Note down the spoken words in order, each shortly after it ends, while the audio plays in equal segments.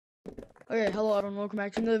Okay, hello everyone, welcome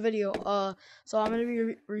back to another video. So I'm gonna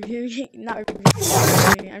be reviewing, I'm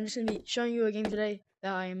just gonna be showing you a game today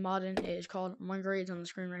that I am modding. It is called Moderator. It's on the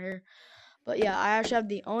screen right here. But yeah, I actually have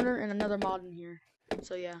the owner and another mod in here.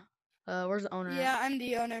 So yeah, where's the owner? Yeah, I'm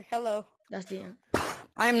the owner. Hello. That's the.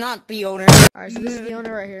 I'm not the owner. All right, so this is the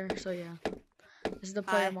owner right here. So yeah, this is the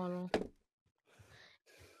player model.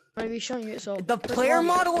 I'm gonna be showing you. So the player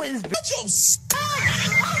model is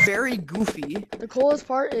very goofy. The coolest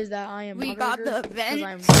part is that I am. We got the vent.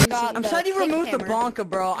 I'm sorry you removed the bonka,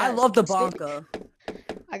 bro. I love the bonka.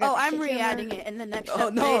 I'm re-adding it in the next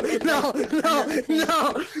update.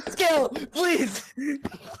 No. Skill, please.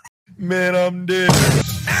 Man, I'm dead.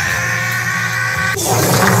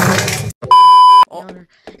 Oh.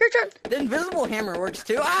 Your turn. The invisible hammer works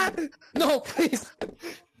too. No, please.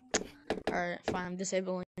 Alright, fine. I'm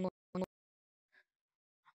disabling.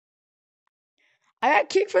 I got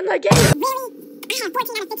kicked from the game. Really? I have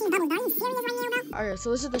 14 out of 15 bubbles. Are you serious right now, bro? Alright,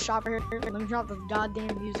 so this is the shop right here. Let me drop the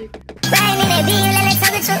goddamn music.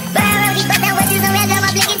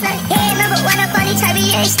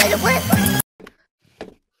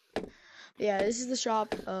 Yeah, this is the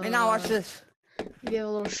shop. And now watch this. We have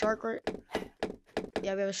a little shark right.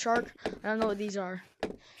 Yeah, we have a shark. I don't know what these are.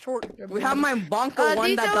 We have my bonka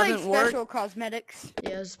one that doesn't work. Special cosmetics.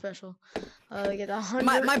 Yeah, it's special. We get 100.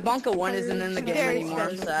 My bonka one isn't in the game anymore.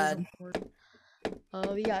 I'm sad.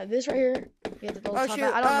 We got this right here. We got the oh shoot!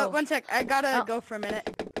 I don't know. One sec. I gotta go for a minute.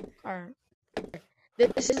 Alright.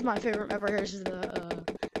 This is my favorite map right here. This is the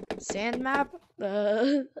sand map.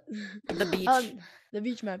 The beach. The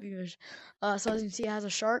beach map. So as you can see, it has a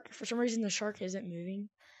shark. For some reason, the shark isn't moving.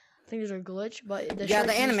 I think there's a glitch, but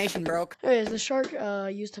the animation broke. Anyways, the shark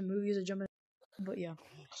used to move, used to jump in. But yeah,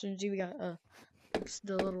 so you see, we got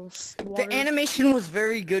the little water. The animation was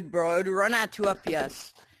very good, bro. It would run at 2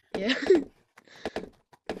 FPS. Yeah.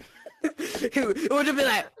 It would have been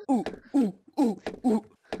like ooh.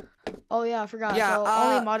 Oh yeah, I forgot. Yeah, so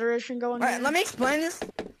only moderators can go in. Alright, let me explain this.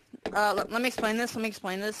 Let me explain this.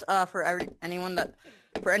 For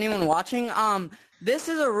anyone watching. This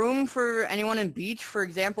is a room for anyone in beach. For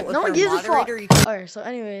example, if no one you're gives a moderator, a fuck. Alright, so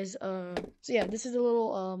anyways, so yeah, this is a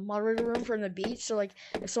little moderator room for in the beach. So like,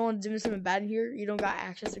 if someone's doing something bad in here, you don't got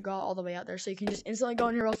access to go all the way out there. So you can just instantly go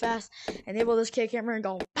in here real fast, enable this K camera, and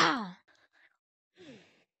go pow.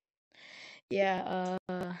 Yeah,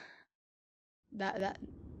 that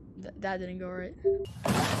didn't go right.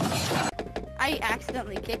 I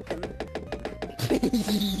accidentally kicked him.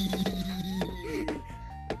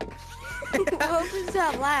 What was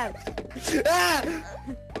that loud?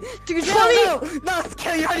 Dude, no,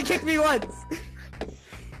 Skill, you already kicked me once.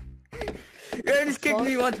 You already kicked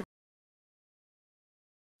me once.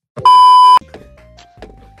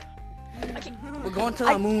 We're going to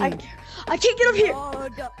the moon. I can't get up here. Oh,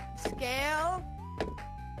 Scale.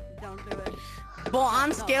 Don't do it. Bro,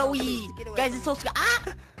 I'm scary. Guys, it's so scary.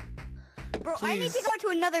 Bro, please. I need to go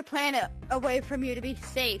to another planet away from you to be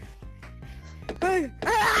safe. Okay.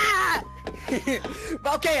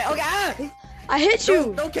 I hit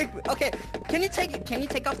you. Don't kick me. Okay. Can you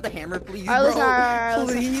take off the hammer, please? Alright, bro?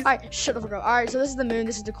 Please. Alright, shut the fuck up. Alright, so this is the moon.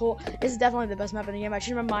 This is this is definitely the best map in the game. I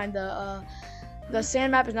changed my mind. The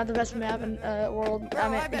sand map is not the best map in world. Bro, I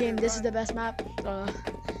mean, the game. This is the best map.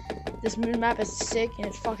 This moon map is sick and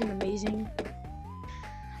it's fucking amazing.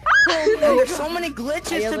 And there's so many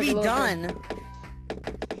glitches to be done.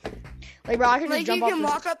 Like, bro, I can just jump you off can this.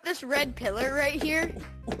 walk up this red pillar right here.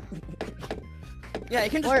 Yeah, you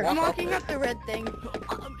can just I'm walking up the red thing.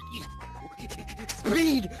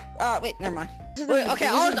 Speed! Wait, never mind. Wait, okay,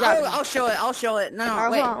 I'll show it. No,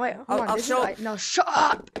 Alright, wait. Hold on. I'll show it. No, shut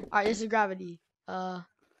up! Alright, this is gravity.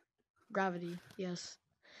 Gravity, yes.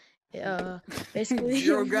 Basically.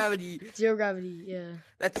 Zero gravity. Zero gravity, yeah.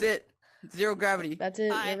 That's it. Zero gravity. That's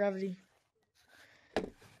it, zero gravity.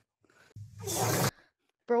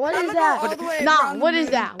 Bro, what is that? Nah, what is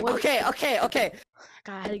that? Okay.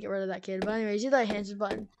 God, I had to get rid of that kid. But anyways, you like hands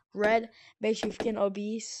button. Red makes you fucking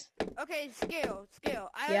obese. Okay, Scale.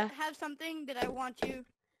 I have something that I want you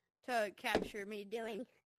to capture me doing.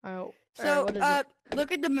 Oh, so, what is it?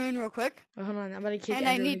 look at the moon real quick. Oh, hold on, I'm about to kick. And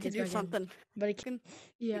I need to do something.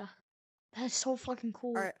 Yeah, that's so fucking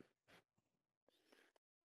cool. Alright.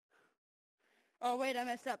 Oh wait, I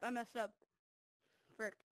messed up.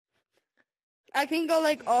 Frick. I can go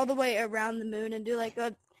like all the way around the moon and do like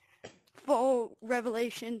a full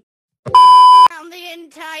revelation around the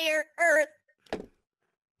entire Earth.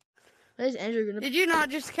 What is Andrew gonna? Did you not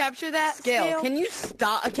just capture that? Scale, can you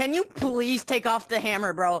stop? Can you please take off the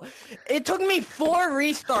hammer, bro? It took me 4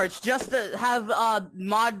 restarts just to have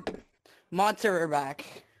mod server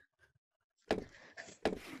back.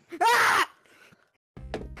 Ah!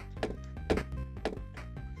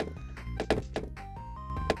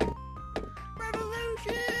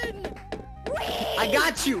 I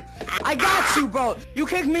got you. I got you, bro. You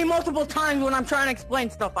kicked me multiple times when I'm trying to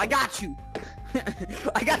explain stuff. I got you.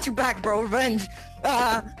 I got you back, bro. Revenge.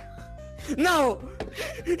 No.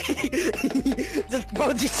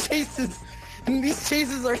 Bro, these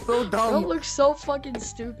chases are so dumb. Don't look so fucking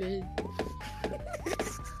stupid.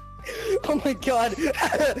 Oh my god.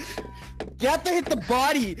 You have to hit the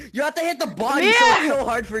body. You have to hit the body, so it's so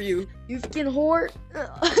hard for you. You fucking whore.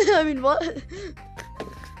 I mean, what?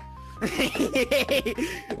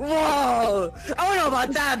 Whoa! I don't know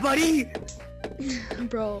about that, buddy.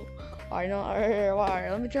 Bro. Alright, no,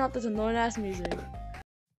 alright, let me turn off this annoying ass music.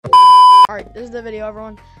 Alright, this is the video,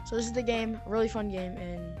 everyone. So this is the game, really fun game,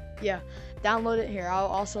 and yeah, download it here. I'll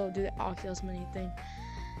also do the Oculus Mini thing.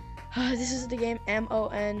 This is the game,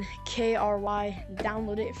 MONKRY.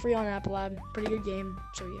 Download it, free on Apple App. Pretty good game,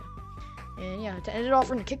 so yeah. And yeah, to end it off,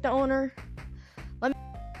 we're gonna kick the owner.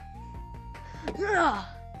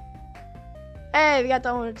 Hey, we got the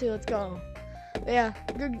owner too. Let's go. But yeah,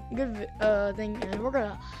 good thing, and we're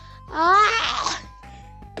gonna.